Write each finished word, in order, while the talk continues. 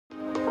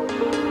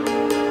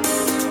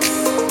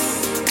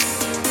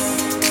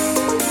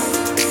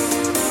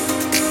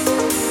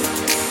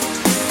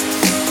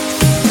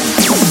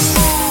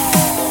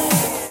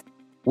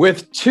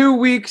With 2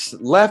 weeks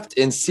left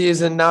in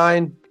season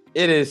 9,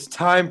 it is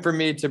time for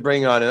me to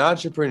bring on an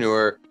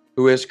entrepreneur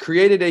who has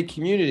created a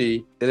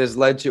community that has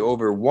led to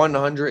over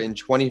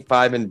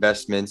 125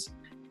 investments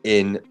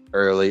in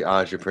early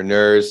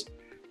entrepreneurs.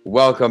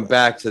 Welcome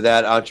back to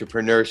That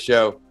Entrepreneur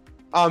Show.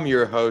 I'm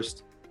your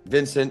host,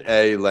 Vincent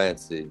A.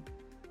 Lancy.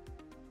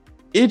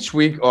 Each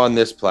week on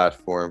this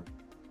platform,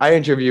 I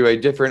interview a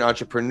different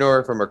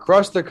entrepreneur from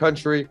across the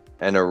country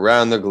and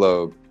around the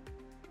globe.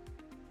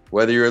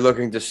 Whether you're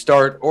looking to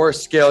start or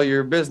scale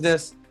your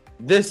business,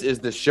 this is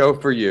the show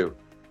for you.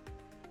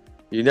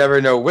 You never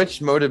know which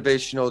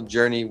motivational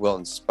journey will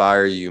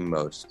inspire you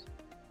most.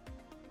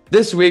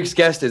 This week's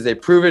guest is a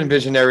proven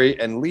visionary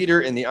and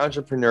leader in the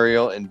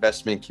entrepreneurial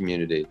investment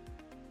community.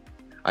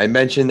 I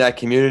mentioned that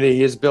community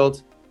he has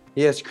built.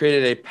 He has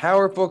created a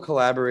powerful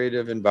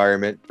collaborative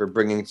environment for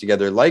bringing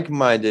together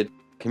like-minded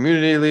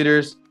community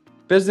leaders,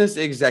 business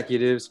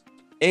executives,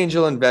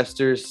 angel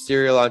investors,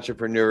 serial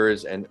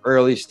entrepreneurs, and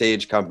early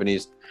stage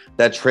companies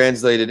that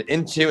translated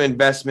into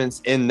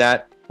investments in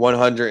that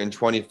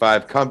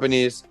 125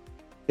 companies.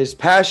 His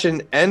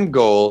passion and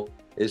goal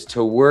is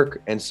to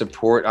work and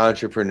support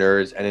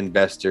entrepreneurs and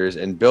investors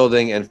in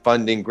building and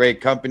funding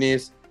great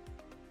companies.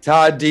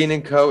 Todd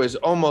Dean & Co. is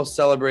almost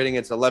celebrating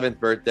its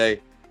 11th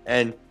birthday,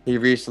 and he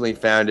recently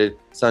founded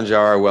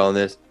Sanjara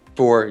Wellness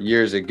 4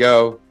 years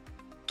ago.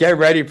 Get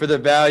ready for the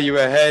value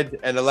ahead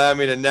and allow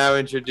me to now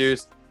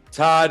introduce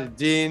Todd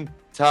Dean.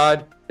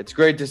 Todd, it's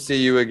great to see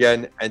you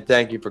again, and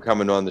thank you for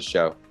coming on the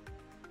show.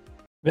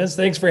 Vince,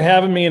 thanks for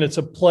having me, and it's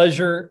a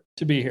pleasure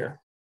to be here.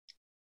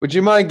 Would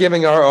you mind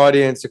giving our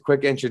audience a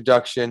quick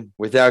introduction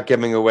without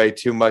giving away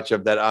too much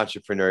of that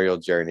entrepreneurial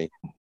journey?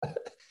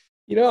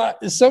 You know,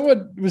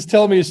 someone was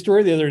telling me a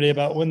story the other day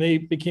about when they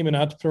became an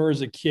entrepreneur as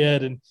a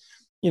kid. And,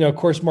 you know, of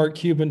course, Mark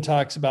Cuban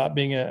talks about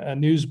being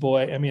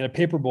a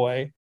paper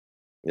boy.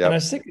 Yep. And I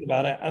was thinking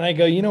about it, and I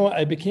go, you know what?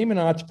 I became an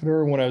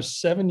entrepreneur when I was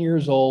 7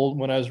 years old,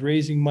 when I was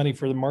raising money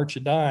for the March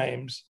of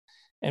Dimes,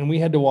 and we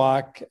had to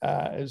walk it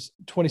was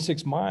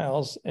 26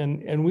 miles,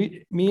 and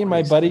me and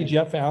my buddy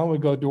Jeff Allen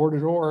would go door to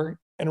door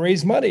and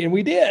raise money, and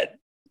we did.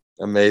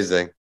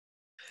 Amazing.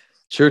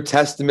 True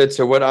testament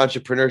to what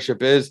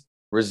entrepreneurship is: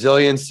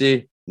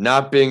 resiliency,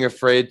 not being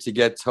afraid to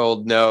get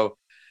told no.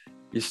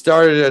 You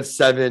started at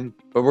 7,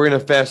 but we're going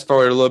to fast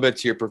forward a little bit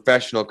to your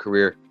professional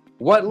career.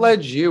 What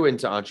led you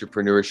into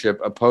entrepreneurship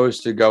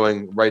opposed to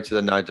going right to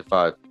the 9 to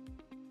 5?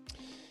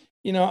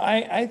 You know,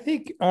 I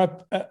think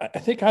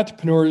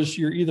entrepreneurs,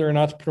 you're either an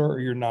entrepreneur or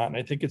you're not. And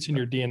I think it's in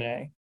your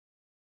DNA.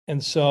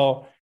 And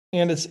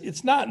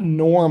it's not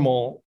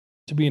normal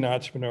to be an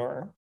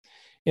entrepreneur.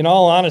 In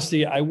all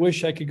honesty, I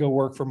wish I could go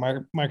work for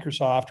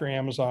Microsoft or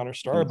Amazon or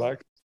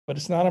Starbucks, but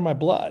it's not in my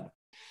blood.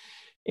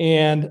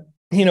 And,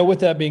 you know, with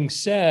that being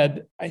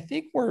said, I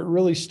think where it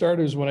really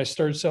started was when I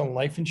started selling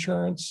life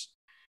insurance.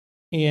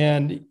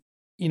 And,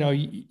 you know,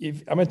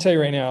 if I'm going to tell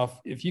you right now,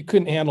 if you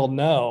couldn't handle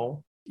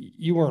no,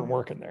 you weren't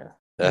working there.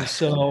 And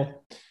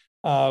so,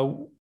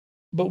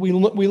 but we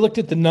looked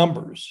at the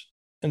numbers.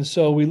 And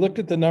so we looked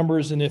at the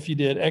numbers, and if you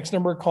did X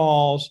number of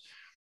calls,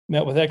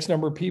 met with X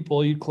number of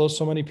people, you'd close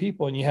so many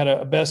people, and you had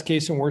a best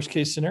case and worst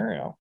case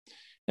scenario.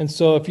 And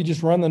so if you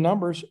just run the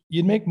numbers,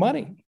 you'd make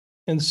money.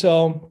 And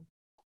so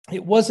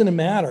it wasn't a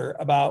matter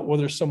about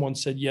whether someone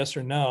said yes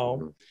or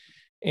no.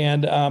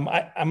 And I'm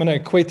going to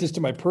equate this to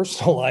my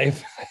personal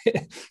life.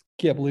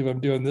 Can't believe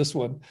I'm doing this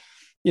one.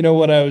 You know,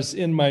 when I was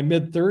in my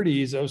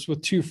mid-30s, I was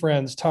with two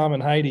friends, Tom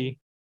and Heidi,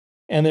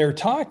 and they were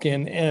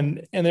talking,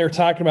 and they were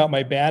talking about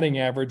my batting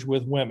average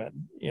with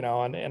women, you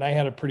know, and I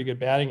had a pretty good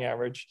batting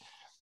average.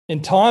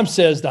 And Tom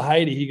says to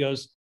Heidi, he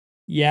goes,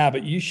 yeah,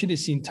 but you should have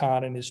seen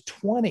Todd in his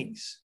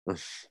 20s.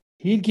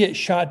 He'd get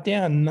shot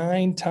down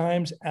 9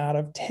 times out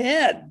of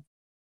 10.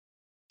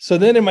 So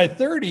then in my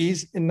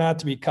 30s, and not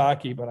to be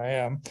cocky, but I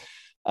am,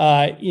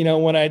 you know,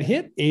 when I'd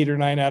hit 8 or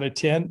 9 out of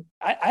 10,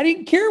 I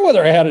didn't care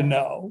whether I had a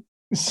no.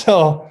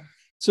 So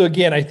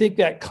again, I think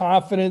that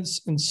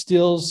confidence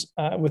instills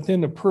within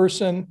the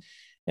person,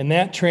 and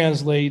that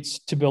translates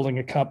to building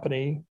a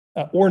company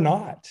or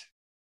not.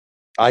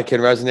 I can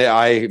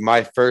resonate.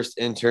 My first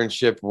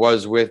internship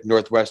was with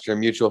Northwestern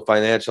Mutual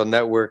Financial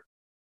Network.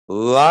 A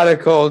lot of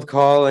cold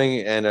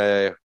calling and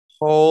a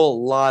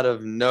whole lot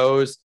of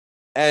no's.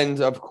 And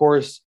of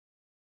course,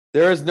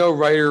 there is no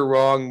right or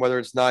wrong, whether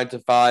it's 9 to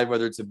 5,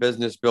 whether it's a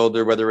business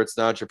builder, whether it's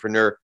an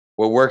entrepreneur.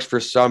 What works for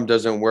some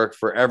doesn't work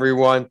for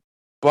everyone.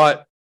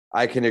 But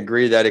I can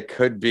agree that it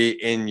could be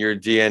in your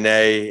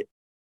DNA.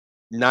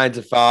 9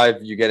 to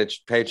 5, you get a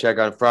paycheck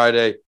on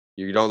Friday.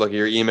 You don't look at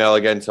your email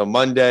again until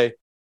Monday.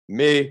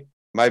 Me,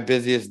 my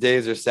busiest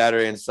days are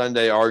Saturday and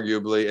Sunday,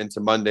 arguably into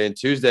Monday and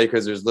Tuesday,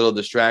 because there's little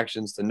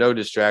distractions to no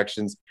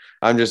distractions.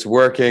 I'm just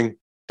working.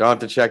 Don't have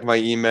to check my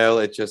email.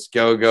 It's just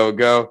go, go,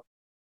 go.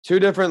 2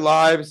 different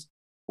lives.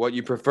 What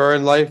you prefer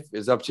in life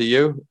is up to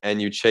you,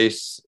 and you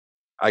chase,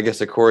 I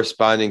guess, a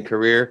corresponding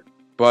career.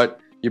 But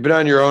you've been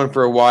on your own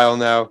for a while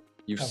now.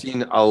 You've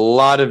seen a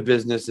lot of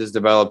businesses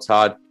develop,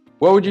 Todd.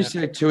 What would you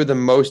say 2 of the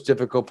most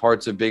difficult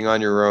parts of being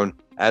on your own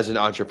as an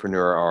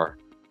entrepreneur are?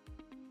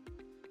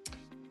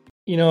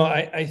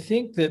 I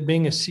think that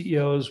being a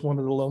CEO is one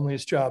of the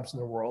loneliest jobs in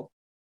the world.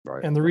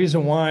 Right. And the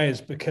reason why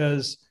is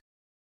because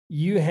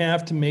you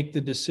have to make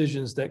the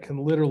decisions that can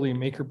literally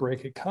make or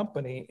break a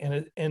company.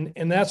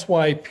 And that's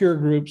why peer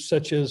groups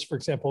such as, for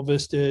example,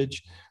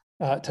 Vistage,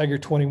 Tiger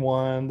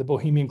 21, the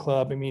Bohemian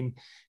Club,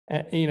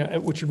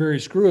 which are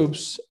various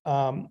groups,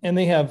 and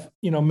they have,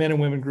 men and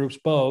women groups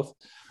both.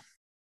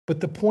 But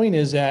the point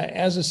is that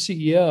as a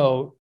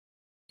CEO,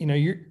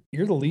 you're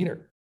the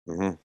leader.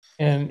 Mm-hmm.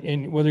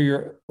 And whether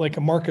you're like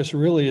a Marcus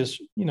Aurelius,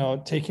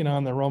 taking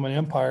on the Roman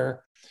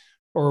Empire,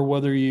 or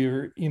whether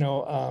you're,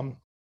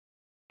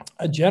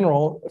 a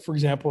general, for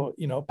example,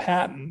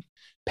 Patton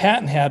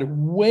had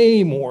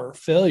way more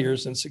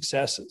failures than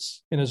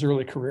successes in his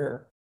early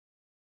career.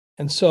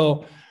 And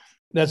so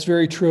that's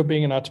very true of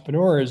being an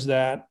entrepreneur, is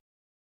that,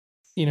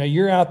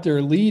 you're out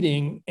there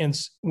leading, and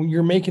when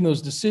you're making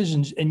those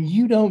decisions and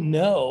you don't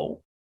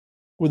know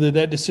whether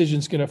that decision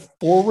is going to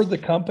forward the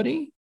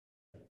company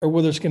or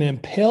whether it's going to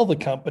impale the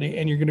company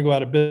and you're going to go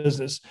out of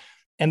business.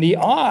 And the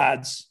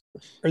odds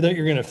are that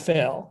you're going to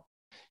fail.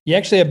 You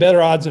actually have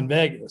better odds in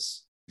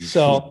Vegas.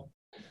 So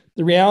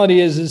the reality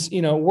is,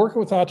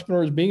 working with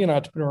entrepreneurs, being an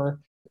entrepreneur,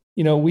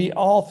 we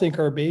all think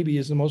our baby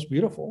is the most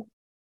beautiful.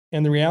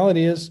 And the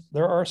reality is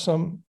there are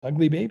some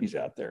ugly babies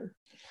out there.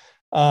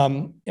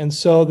 And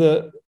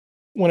so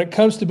when it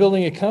comes to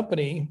building a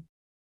company,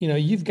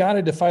 you've got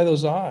to defy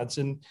those odds,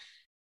 and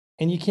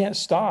you can't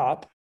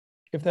stop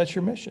if that's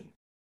your mission.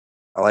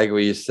 I like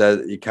what you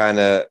said. You kind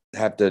of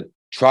have to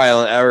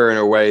trial and error in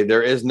a way.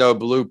 There is no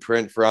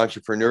blueprint for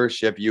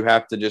entrepreneurship. You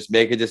have to just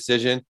make a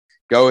decision,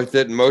 go with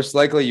it. Most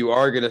likely you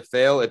are going to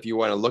fail if you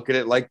want to look at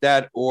it like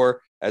that,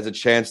 or as a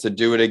chance to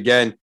do it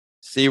again,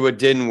 see what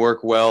didn't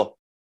work well,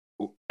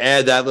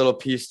 add that little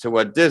piece to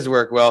what does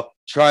work well,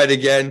 try it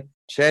again.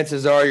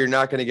 Chances are you're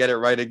not going to get it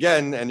right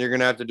again, and you're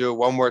going to have to do it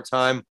one more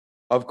time.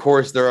 Of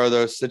course, there are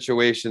those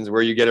situations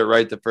where you get it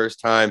right the first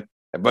time,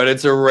 but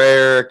it's a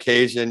rare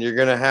occasion. You're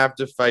going to have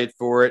to fight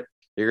for it.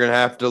 You're going to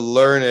have to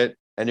learn it,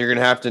 and you're going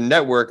to have to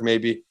network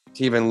maybe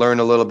to even learn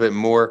a little bit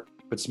more.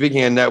 But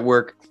speaking of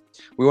network,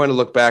 we want to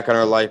look back on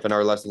our life and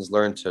our lessons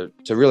learned to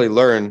really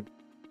learn.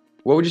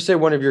 What would you say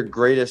one of your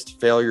greatest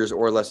failures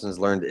or lessons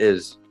learned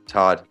is,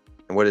 Todd?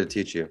 And what did it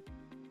teach you?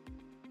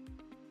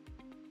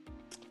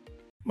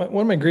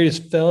 One of my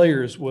greatest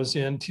failures was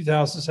in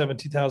 2007,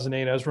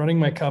 2008. I was running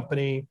my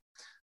company.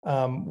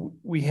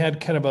 We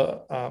had kind of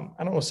I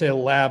don't want to say a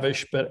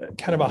lavish, but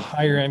kind of a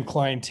higher end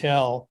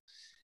clientele.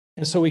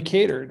 And so we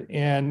catered,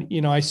 and,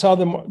 I saw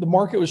the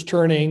market was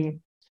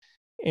turning,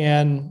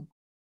 and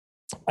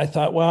I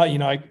thought, well, was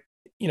it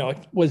going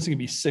to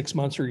be 6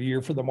 months or a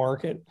year for the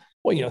market?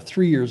 Well,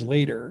 3 years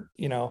later,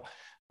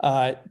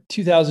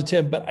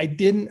 2010, but I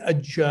didn't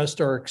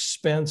adjust our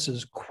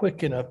expenses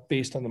quick enough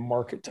based on the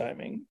market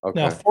timing. Okay.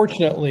 Now,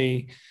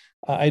 fortunately,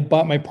 I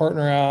bought my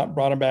partner out,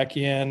 brought him back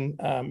in.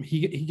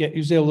 He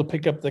was able to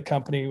pick up the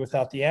company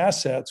without the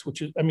assets,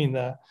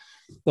 the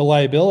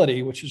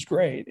liability, which is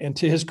great. And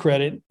to his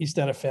credit, he's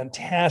done a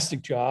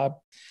fantastic job.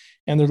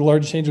 And they're the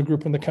largest angel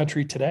group in the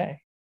country today.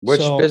 Which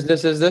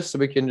business is this? So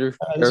we can do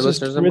our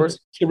listeners on board?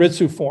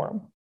 Keiretsu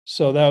Forum.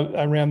 So that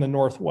I ran the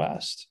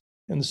Northwest.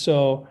 And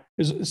so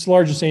it's the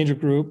largest angel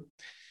group.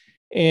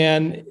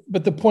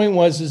 But the point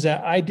is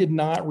that I did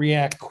not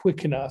react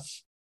quick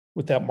enough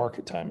with that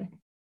market timing.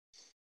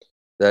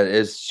 That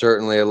is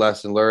certainly a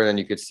lesson learned. And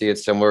you could see it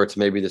similar to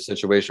maybe the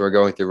situation we're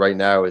going through right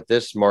now with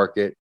this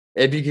market.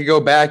 If you could go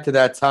back to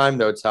that time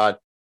though, Todd,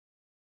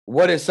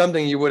 what is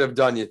something you would have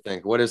done, you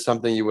think? What is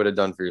something you would have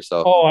done for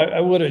yourself? Oh, I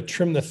would have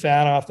trimmed the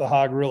fat off the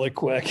hog really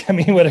quick. I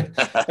would have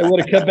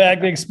cut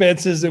back the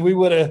expenses, and we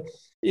would have,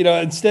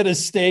 instead of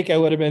steak, I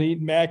would have been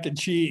eating mac and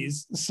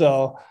cheese.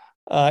 So,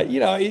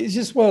 it's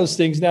just one of those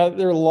things. Now,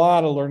 there are a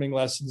lot of learning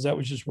lessons. That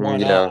was just one.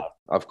 Yeah,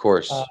 of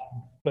course.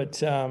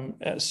 But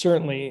it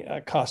certainly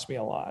cost me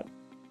a lot.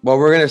 Well,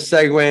 we're going to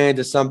segue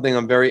into something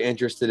I'm very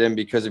interested in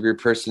because of your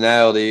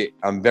personality.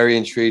 I'm very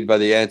intrigued by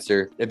the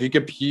answer. If you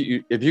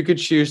could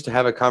choose to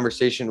have a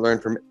conversation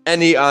learned from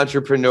any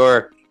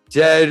entrepreneur,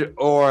 dead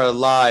or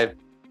alive,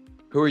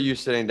 who are you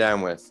sitting down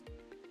with?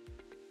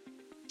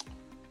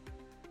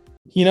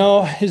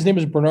 His name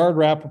is Bernard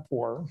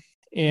Rappaport,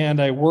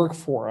 and I work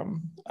for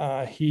him.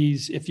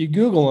 If you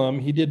Google him,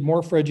 he did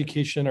more for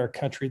education in our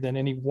country than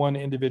any one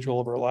individual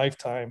of our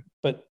lifetime,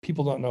 but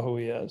people don't know who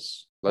he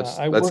is.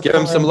 Let's give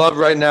him some love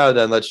right now.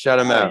 Then let's shout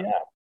him out. Yeah.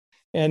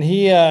 And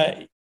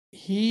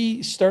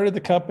he started the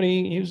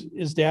company.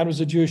 His dad was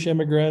a Jewish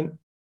immigrant.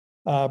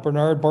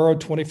 Bernard borrowed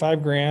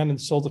 $25,000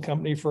 and sold the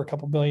company for a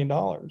couple $1 billion.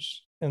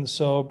 And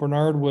so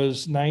Bernard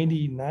was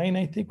 99,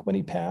 I think, when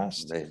he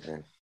passed.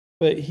 Amazing.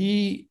 But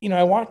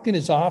I walked in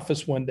his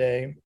office one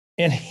day,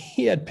 and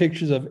he had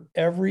pictures of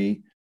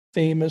every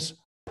famous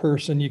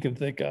person you can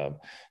think of: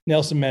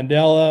 Nelson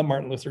Mandela,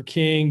 Martin Luther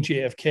King,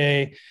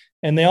 JFK.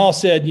 And they all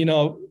said,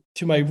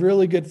 to my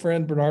really good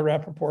friend, Bernard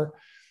Rappaport.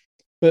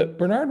 But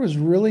Bernard was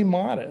really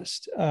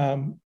modest.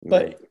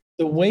 But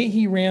the way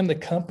he ran the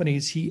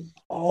companies, he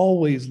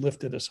always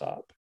lifted us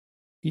up.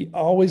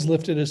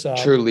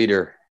 True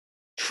leader.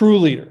 True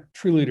leader.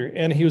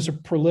 And he was a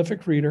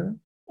prolific reader,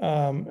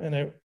 and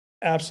an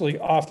absolutely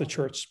off the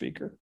chart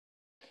speaker.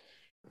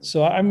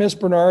 So I miss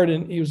Bernard,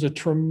 and he was a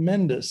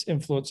tremendous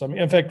influence on me.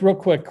 In fact, real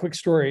quick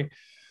story.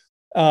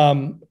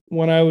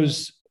 When I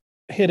was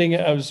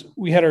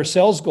we had our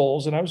sales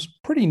goals, and I was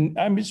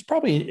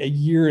probably a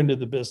year into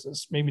the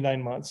business, maybe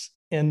 9 months.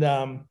 And,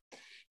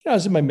 I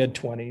was in my mid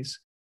 20s,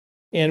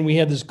 and we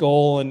had this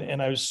goal,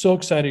 and I was so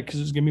excited because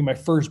it was going to be my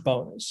first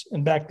bonus.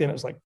 And back then it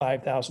was like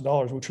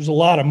 $5,000, which was a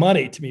lot of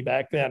money to me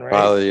back then. Right.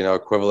 Probably,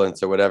 equivalent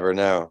to whatever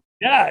now.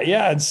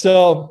 Yeah. And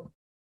so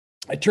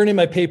I turned in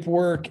my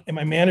paperwork, and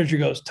my manager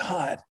goes,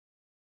 "Todd,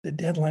 the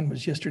deadline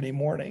was yesterday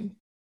morning."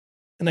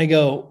 And I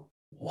go,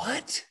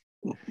 "What?"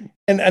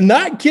 And I'm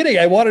not kidding.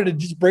 I wanted to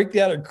just break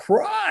down and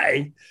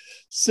cry.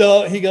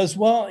 So he goes,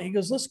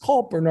 "Let's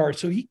call Bernard."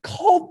 So he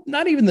called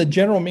not even the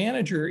general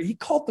manager. He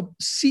called the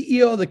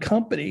CEO of the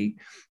company,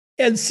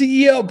 and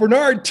CEO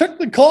Bernard took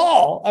the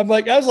call. I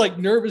was like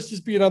nervous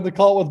just being on the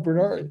call with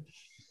Bernard.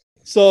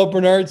 So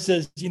Bernard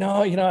says,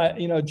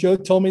 Joe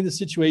told me the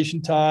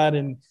situation, Todd.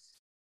 And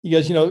he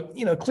goes,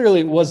 clearly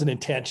it wasn't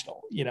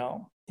intentional.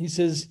 He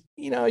says,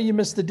 you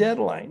missed the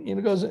deadline. He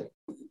goes,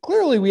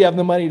 "Clearly we have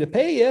the money to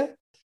pay you."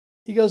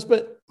 He goes,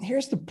 "But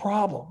here's the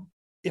problem.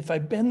 If I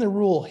bend the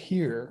rule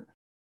here,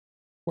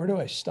 where do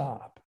I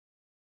stop?"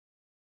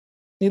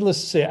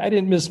 Needless to say, I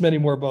didn't miss many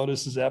more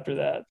bonuses after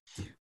that.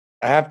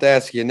 I have to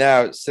ask you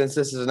now, since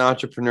this is an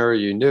entrepreneur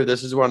you knew,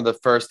 this is one of the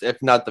first, if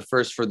not the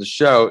first for the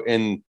show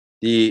in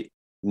the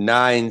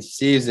 9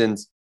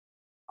 seasons.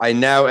 I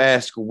now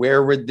ask,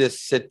 where would this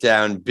sit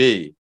down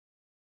be?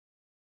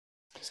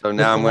 So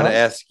now I'm going to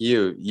ask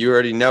you. You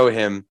already know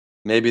him.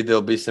 Maybe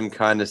there'll be some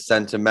kind of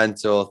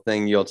sentimental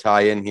thing you'll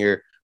tie in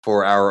here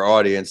for our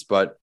audience,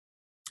 but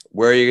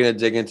where are you going to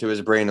dig into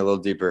his brain a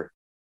little deeper?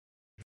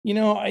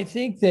 I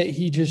think that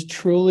he just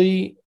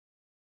truly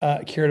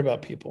cared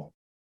about people.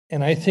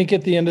 And I think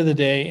at the end of the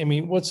day,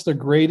 what's the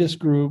greatest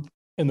group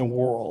in the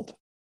world?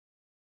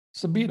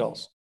 It's the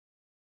Beatles.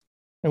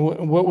 And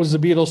what was the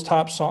Beatles'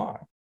 top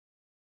song?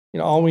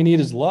 All we need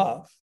is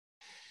love.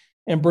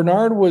 And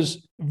Bernard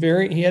was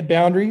he had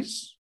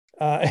boundaries,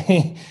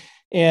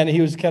 and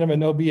he was kind of a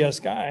no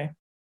BS guy.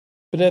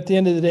 But at the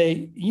end of the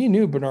day, you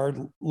knew Bernard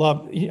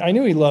I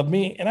knew he loved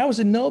me, and I was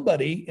a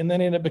nobody, and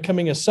then ended up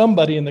becoming a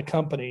somebody in the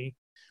company.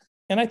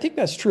 And I think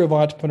that's true of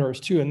entrepreneurs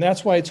too. And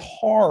that's why it's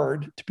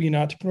hard to be an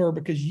entrepreneur,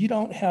 because you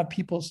don't have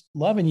people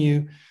loving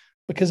you,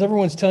 because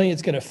everyone's telling you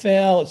it's going to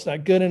fail. It's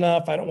not good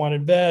enough. I don't want to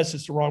invest.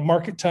 It's the wrong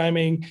market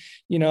timing.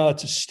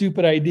 It's a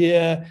stupid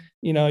idea.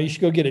 You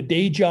should go get a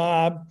day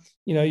job.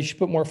 You should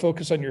put more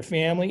focus on your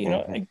family.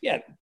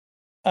 Again,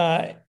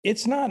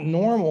 it's not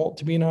normal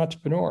to be an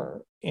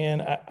entrepreneur.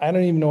 And I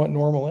don't even know what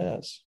normal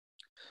is.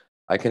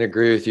 I can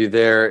agree with you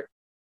there.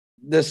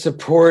 The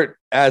support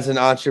as an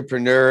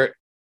entrepreneur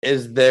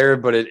is there,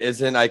 but it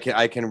isn't. I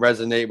can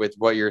resonate with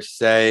what you're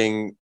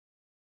saying.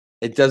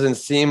 It doesn't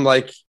seem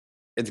like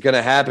it's going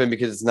to happen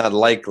because it's not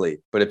likely.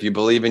 But if you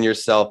believe in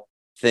yourself,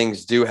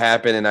 things do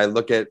happen. And I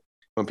look at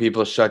when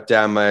people shut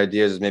down my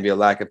ideas as maybe a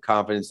lack of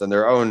confidence on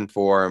their own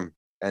form,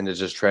 and it's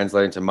just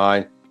translating to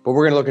mine. But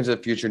we're going to look into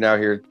the future now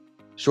here.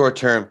 Short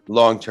term,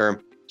 long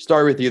term.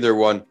 Start with either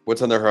one.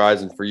 What's on the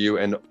horizon for you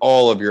and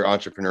all of your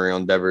entrepreneurial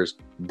endeavors,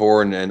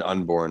 born and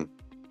unborn?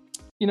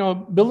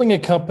 Building a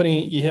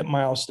company, you hit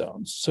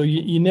milestones. So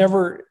you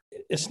never,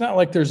 it's not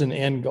like there's an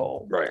end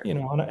goal. Right.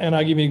 And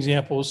I'll give you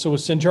examples. So with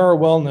Sanjara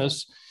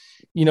Wellness,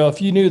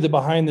 if you knew the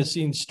behind the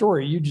scenes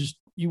story,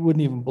 you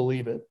wouldn't even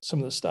believe it. Some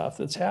of the stuff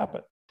that's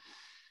happened.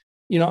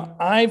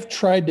 I've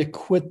tried to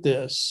quit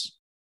this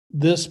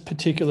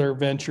particular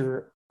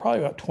venture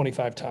probably about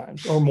 25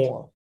 times or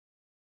more.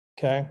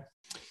 Okay.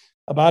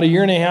 About a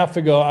year and a half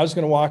ago, I was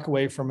going to walk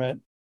away from it,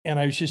 and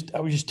I was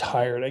just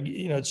tired.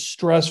 It's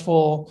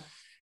stressful.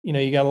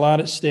 You got a lot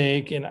at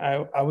stake, and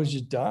I was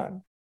just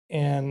done.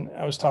 And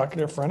I was talking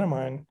to a friend of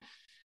mine,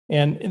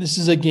 and this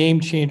is a game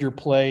changer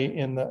play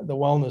in the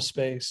wellness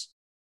space.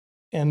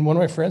 And one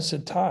of my friends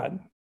said, "Todd,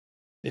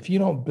 if you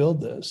don't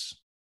build this,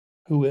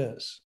 who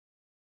is?"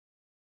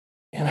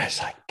 And I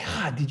was like,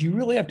 "God, did you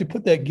really have to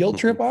put that guilt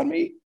trip on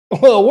me?"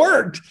 Well, it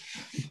worked.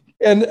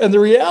 And the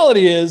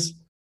reality is,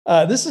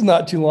 this is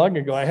not too long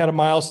ago. I had a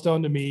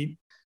milestone to meet,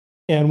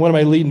 and one of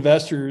my lead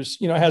investors,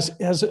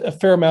 has a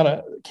fair amount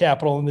of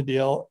capital in the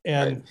deal,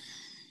 and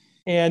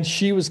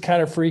she was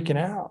kind of freaking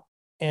out,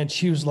 and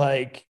she was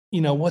like,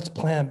 "What's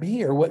plan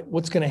B, or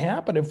what's going to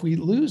happen if we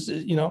lose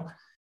it?"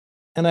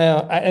 And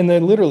I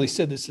literally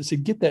said this. I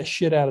said, "Get that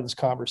shit out of this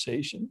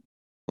conversation."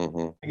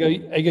 Mm-hmm.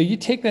 I go, you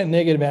take that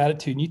negative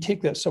attitude and you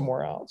take that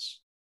somewhere else.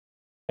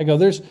 I go,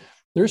 there's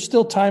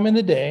still time in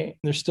the day,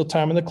 there's still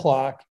time in the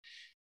clock,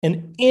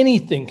 and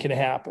anything can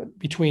happen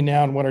between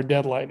now and when our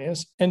deadline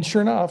is. And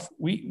sure enough,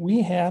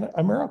 we had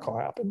a miracle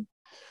happen.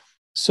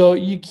 So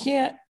you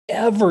can't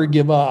ever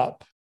give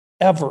up,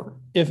 ever,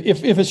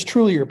 if it's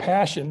truly your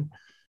passion,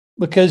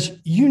 because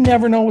you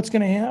never know what's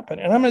going to happen.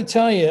 And I'm going to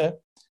tell you,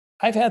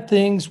 I've had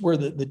things where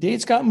the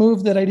dates got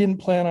moved that I didn't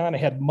plan on. I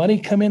had money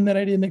come in that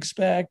I didn't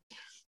expect.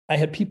 I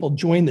had people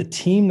join the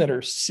team that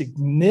are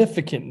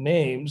significant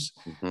names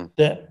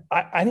that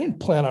I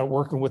didn't plan on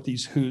working with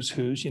these who's,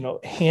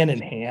 hand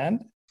in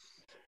hand.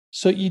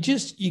 So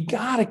you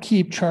got to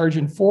keep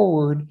charging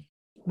forward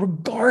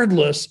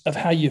regardless of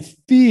how you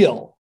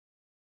feel.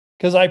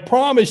 Because I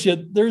promise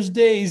you, there's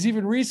days,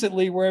 even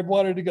recently, where I've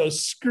wanted to go,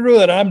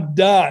 screw it, I'm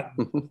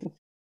done.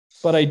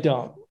 But I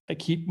don't. I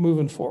keep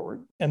moving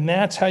forward. And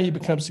that's how you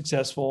become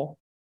successful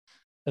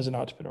as an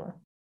entrepreneur.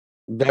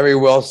 Very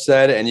well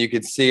said. And you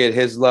can see at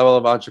his level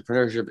of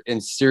entrepreneurship, in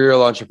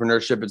serial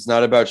entrepreneurship, it's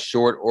not about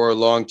short or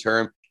long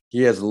term.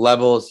 He has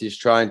levels. He's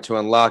trying to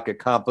unlock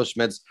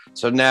accomplishments.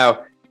 So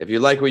now, if you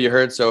like what you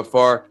heard so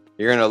far,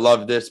 you're going to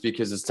love this,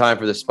 because it's time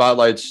for the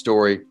Spotlight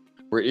Story,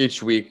 where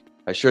each week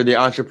I share the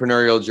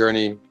entrepreneurial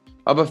journey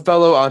of a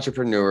fellow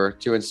entrepreneur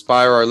to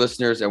inspire our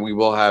listeners. And we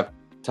will have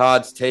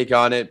Todd's take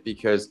on it,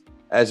 because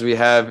as we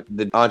have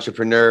the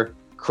entrepreneur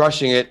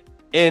crushing it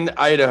in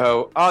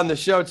Idaho on the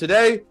show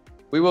today,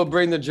 we will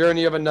bring the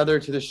journey of another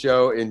to the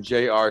show in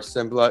J.R.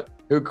 Simplot,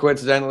 who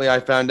coincidentally I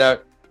found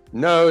out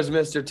knows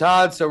Mr.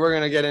 Todd. So we're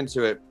going to get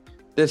into it.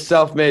 This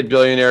self-made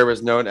billionaire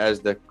was known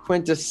as the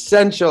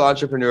quintessential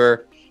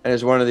entrepreneur and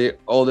is one of the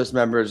oldest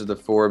members of the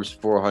Forbes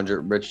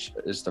 400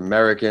 Richest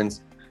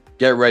Americans.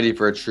 Get ready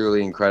for a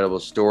truly incredible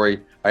story.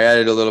 I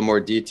added a little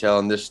more detail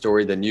in this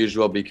story than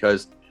usual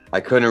because I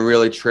couldn't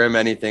really trim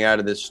anything out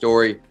of this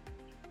story.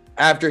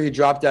 After he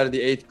dropped out of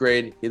the 8th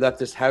grade, he left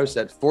his house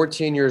at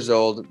 14 years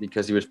old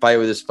because he would fight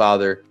with his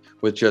father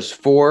with just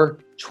 4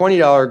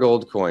 $20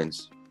 gold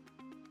coins.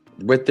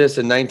 With this,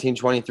 in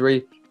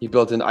 1923, he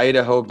built an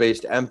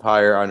Idaho-based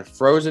empire on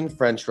frozen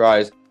French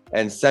fries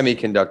and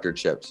semiconductor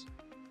chips.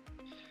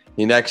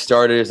 He next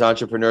started his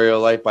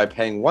entrepreneurial life by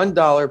paying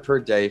 $1 per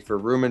day for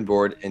room and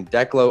board in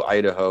Declo,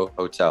 Idaho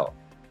hotel.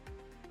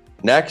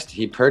 Next,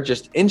 he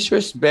purchased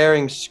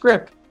interest-bearing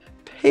scrip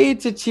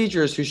paid to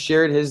teachers who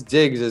shared his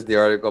digs, as the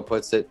article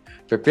puts it,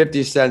 for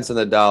 50 cents on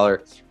the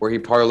dollar, where he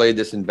parlayed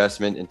this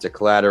investment into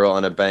collateral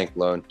on a bank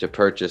loan to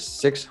purchase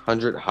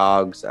 600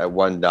 hogs at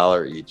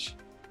 $1 each.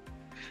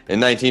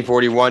 In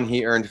 1941,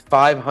 he earned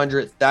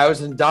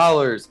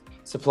 $500,000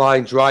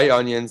 supplying dry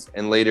onions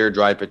and later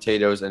dry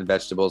potatoes and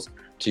vegetables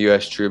to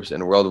U.S. troops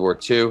in World War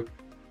II.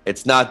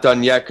 It's not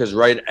done yet, because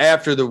right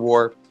after the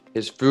war,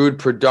 his food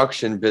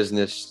production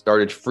business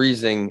started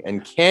freezing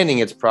and canning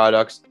its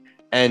products,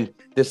 and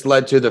this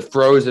led to the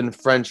frozen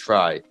French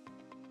fry.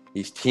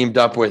 He's teamed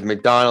up with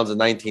McDonald's in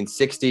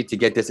 1960 to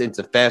get this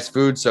into fast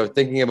food. So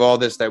thinking of all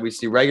this that we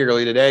see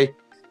regularly today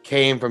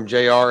came from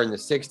JR in the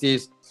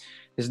 60s.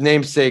 His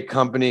namesake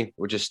company,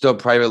 which is still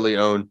privately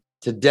owned,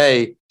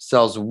 today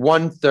sells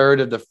 1/3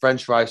 of the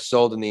French fries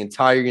sold in the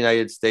entire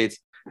United States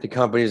to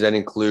companies that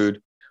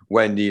include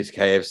Wendy's,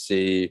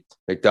 KFC,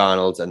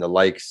 McDonald's, and the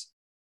likes.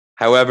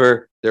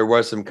 However, there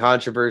was some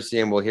controversy,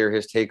 and we'll hear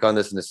his take on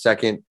this in a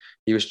second.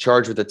 He was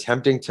charged with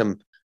attempting to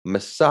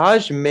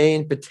massage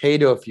Maine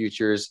potato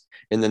futures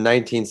in the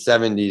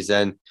 1970s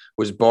and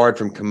was barred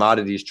from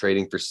commodities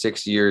trading for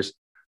 6 years,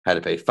 had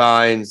to pay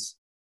fines.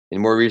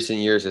 In more recent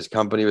years, his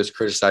company was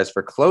criticized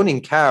for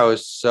cloning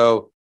cows.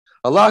 So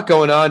a lot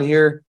going on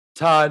here.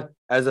 Todd,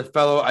 as a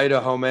fellow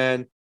Idaho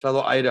man,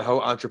 fellow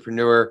Idaho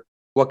entrepreneur,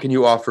 what can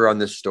you offer on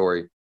this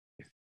story?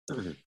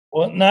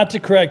 Well, not to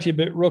correct you,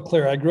 but real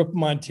clear, I grew up in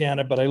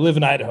Montana, but I live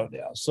in Idaho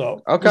now. So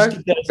okay,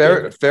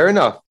 fair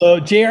enough. So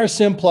J.R.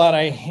 Simplot,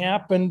 I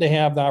happened to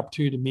have the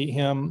opportunity to meet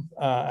him.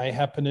 I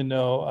happen to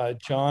know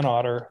John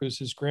Otter, who's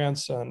his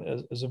grandson,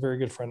 is a very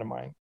good friend of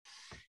mine.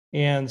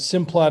 And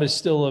Simplot is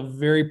still a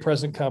very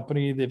present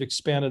company. They've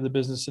expanded the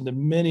business into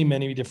many,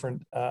 many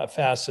different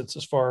facets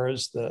as far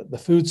as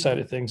the food side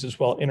of things as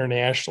well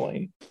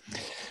internationally.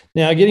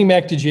 Now, getting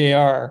back to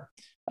JR,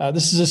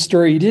 this is a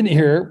story you didn't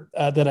hear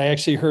that I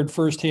actually heard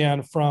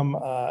firsthand from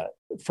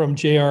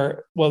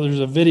JR. Well, there's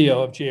a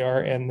video of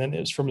JR, and then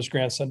it's from his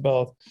grandson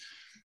both.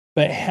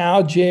 But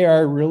how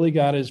JR really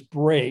got his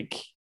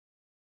break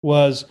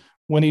was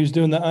when he was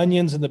doing the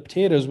onions and the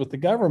potatoes with the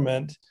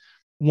government.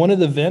 One of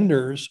the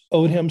vendors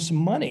owed him some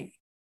money.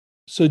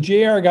 So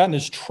JR got in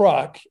his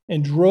truck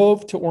and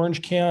drove to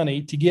Orange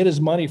County to get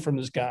his money from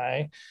this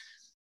guy.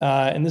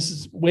 And this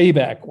is way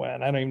back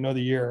when, I don't even know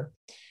the year.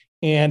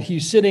 And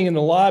he's sitting in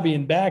the lobby,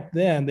 and back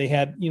then they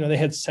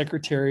had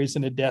secretaries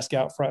and a desk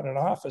out front in an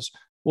office.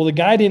 Well, the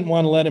guy didn't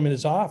want to let him in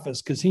his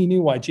office because he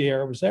knew why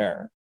JR was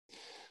there.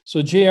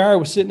 So JR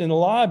was sitting in the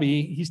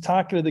lobby. He's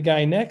talking to the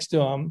guy next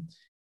to him,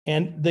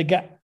 and the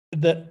guy,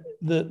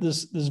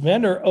 this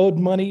vendor owed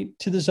money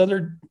to this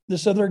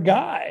other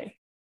guy.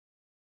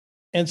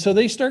 And so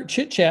they start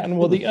chit-chatting.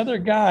 Well, the other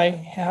guy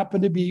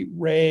happened to be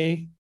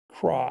Ray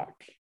Kroc.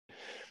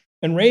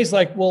 And Ray's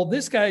like, well,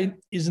 this guy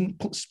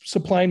isn't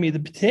supplying me the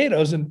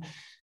potatoes. And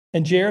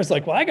JR's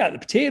like, well, I got the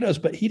potatoes,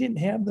 but he didn't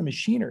have the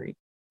machinery.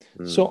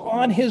 So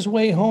on his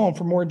way home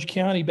from Orange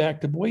County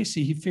back to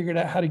Boise, he figured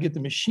out how to get the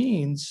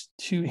machines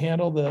to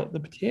handle the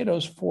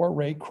potatoes for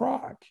Ray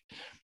Kroc.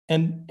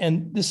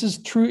 And this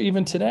is true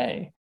even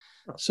today.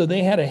 So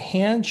they had a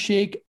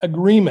handshake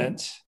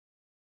agreement.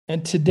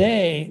 And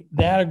today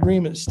that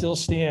agreement still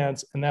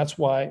stands. And that's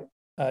why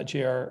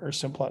JR or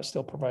Simplot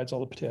still provides all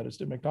the potatoes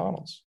to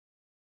McDonald's.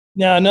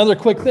 Now, another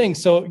quick thing.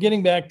 So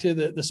getting back to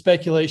the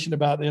speculation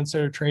about the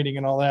insider trading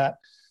and all that,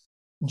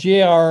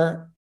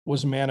 JR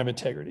was a man of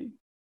integrity.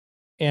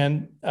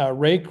 And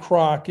Ray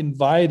Kroc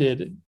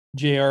invited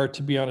JR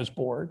to be on his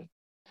board.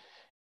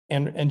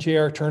 And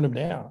JR turned him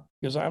down.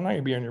 He goes, I'm not going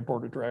to be on your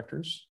board of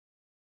directors.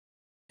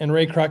 And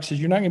Ray Kroc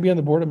says, you're not going to be on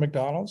the board of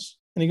McDonald's?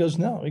 And he goes,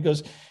 no. He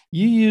goes,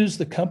 you use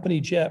the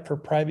company jet for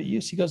private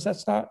use. He goes,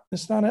 that's not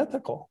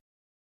ethical.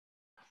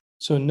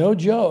 So no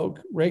joke,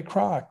 Ray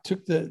Kroc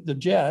took the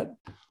jet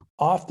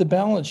off the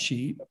balance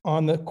sheet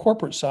on the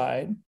corporate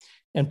side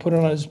and put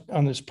it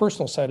on his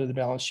personal side of the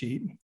balance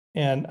sheet.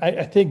 And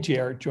I think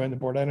JR joined the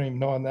board. I don't even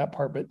know on that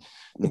part, but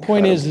the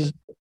point is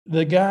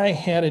the guy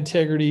had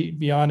integrity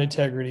beyond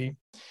integrity.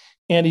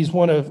 And he's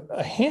one of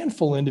a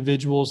handful of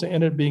individuals that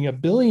ended up being a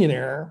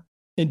billionaire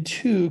in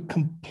two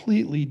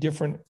completely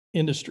different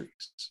industries.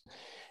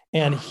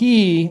 And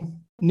he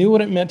knew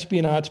what it meant to be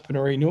an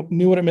entrepreneur. He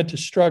knew what it meant to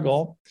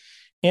struggle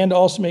and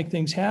also make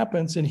things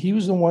happen. And he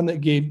was the one that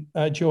gave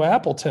Joe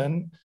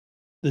Appleton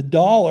the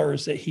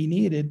dollars that he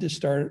needed to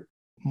start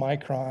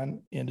Micron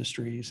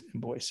Industries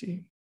in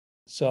Boise.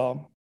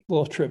 So a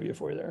little trivia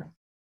for you there.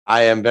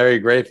 I am very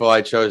grateful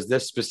I chose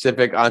this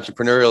specific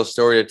entrepreneurial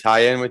story to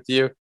tie in with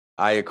you.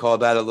 I call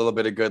that a little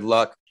bit of good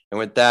luck. And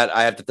with that,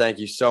 I have to thank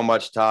you so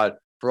much, Todd,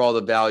 for all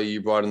the value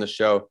you brought on the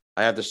show.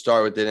 I have to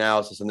start with the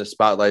analysis and the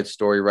spotlight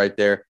story right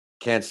there.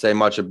 Can't say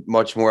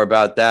much more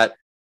about that.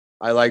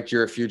 I liked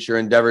your future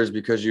endeavors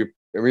because you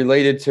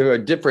related to a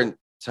different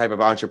type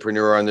of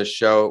entrepreneur on this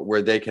show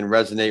where they can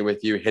resonate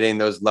with you, hitting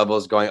those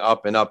levels, going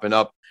up and up and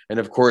up. And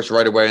of course,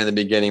 right away in the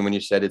beginning, when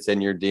you said it's in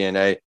your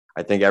DNA,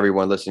 I think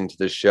everyone listening to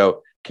this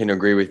show can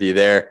agree with you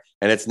there.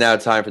 And it's now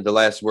time for the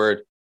last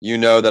word. You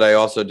know that I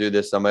also do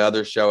this on my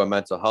other show, A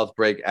Mental Health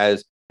Break,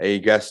 as a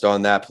guest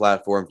on that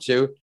platform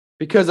too,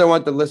 because I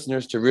want the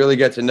listeners to really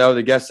get to know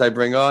the guests I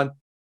bring on.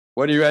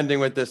 What are you ending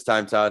with this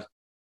time, Todd?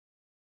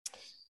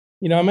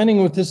 I'm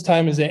ending with this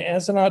time is that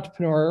as an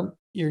entrepreneur,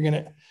 you're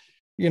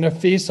gonna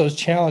face those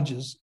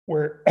challenges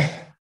where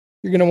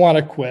you're gonna want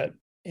to quit,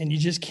 and you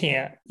just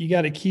can't. You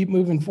got to keep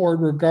moving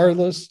forward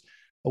regardless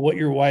of what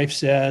your wife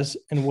says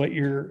and what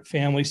your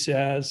family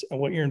says and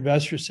what your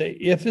investors say.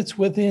 If it's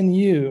within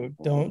you,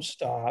 don't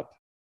stop,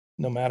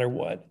 no matter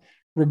what,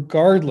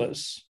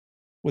 regardless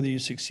whether you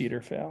succeed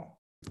or fail.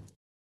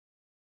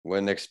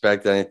 Wouldn't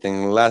expect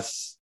anything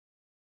less.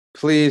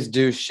 Please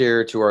do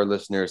share to our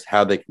listeners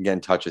how they can get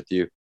in touch with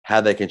you,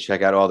 how they can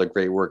check out all the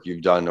great work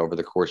you've done over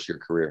the course of your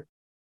career.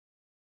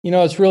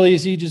 It's really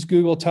easy. Just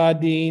Google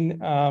Todd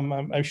Dean.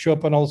 I show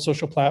up on all the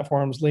social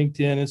platforms,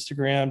 LinkedIn,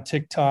 Instagram,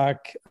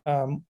 TikTok.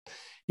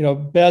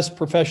 Best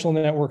professional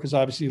network is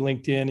obviously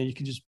LinkedIn, and you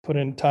can just put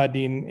in Todd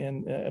Dean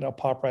and it'll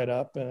pop right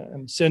up.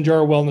 And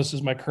Sanjara Wellness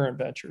is my current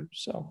venture.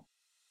 So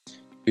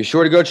be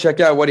sure to go check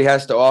out what he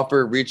has to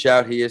offer. Reach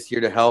out. He is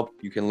here to help.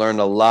 You can learn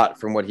a lot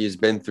from what he's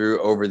been through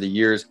over the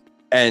years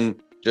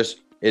and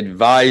just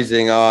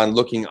advising on,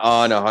 looking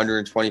on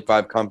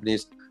 125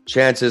 companies.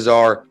 Chances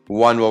are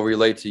one will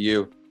relate to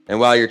you. And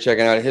while you're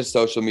checking out his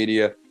social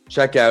media,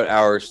 check out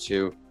ours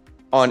too.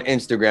 On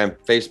Instagram,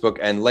 Facebook,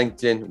 and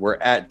LinkedIn, we're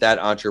at That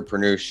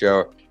Entrepreneur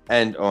Show.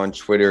 And on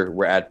Twitter,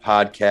 we're at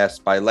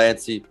Podcast by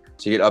Lancey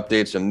to get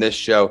updates from this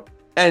show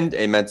and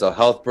A Mental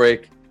Health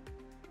Break.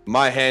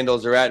 My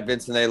handles are at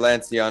Vincent A.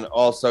 Lancey on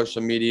all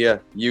social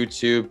media,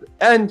 YouTube,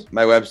 and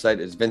my website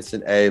is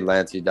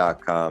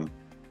vincentalancey.com.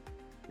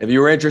 If you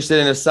were interested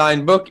in a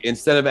signed book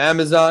instead of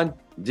Amazon,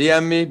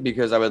 DM me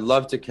because I would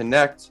love to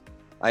connect.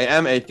 I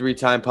am a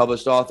 3-time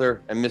published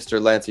author, and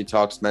Mr. Lancey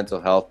Talks Mental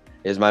Health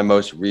is my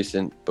most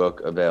recent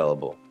book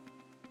available.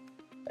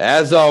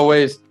 As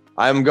always,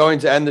 I'm going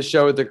to end the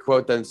show with a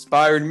quote that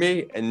inspired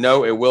me, and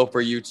know it will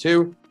for you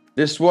too.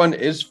 This one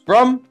is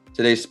from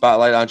today's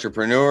Spotlight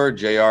entrepreneur,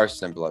 J.R.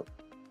 Simplot.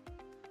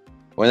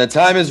 When the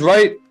time is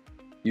right,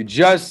 you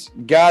just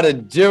gotta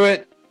do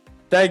it.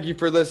 Thank you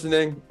for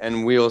listening,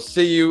 and we'll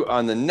see you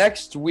on the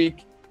next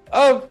week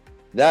of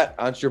That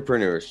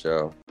Entrepreneur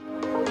Show.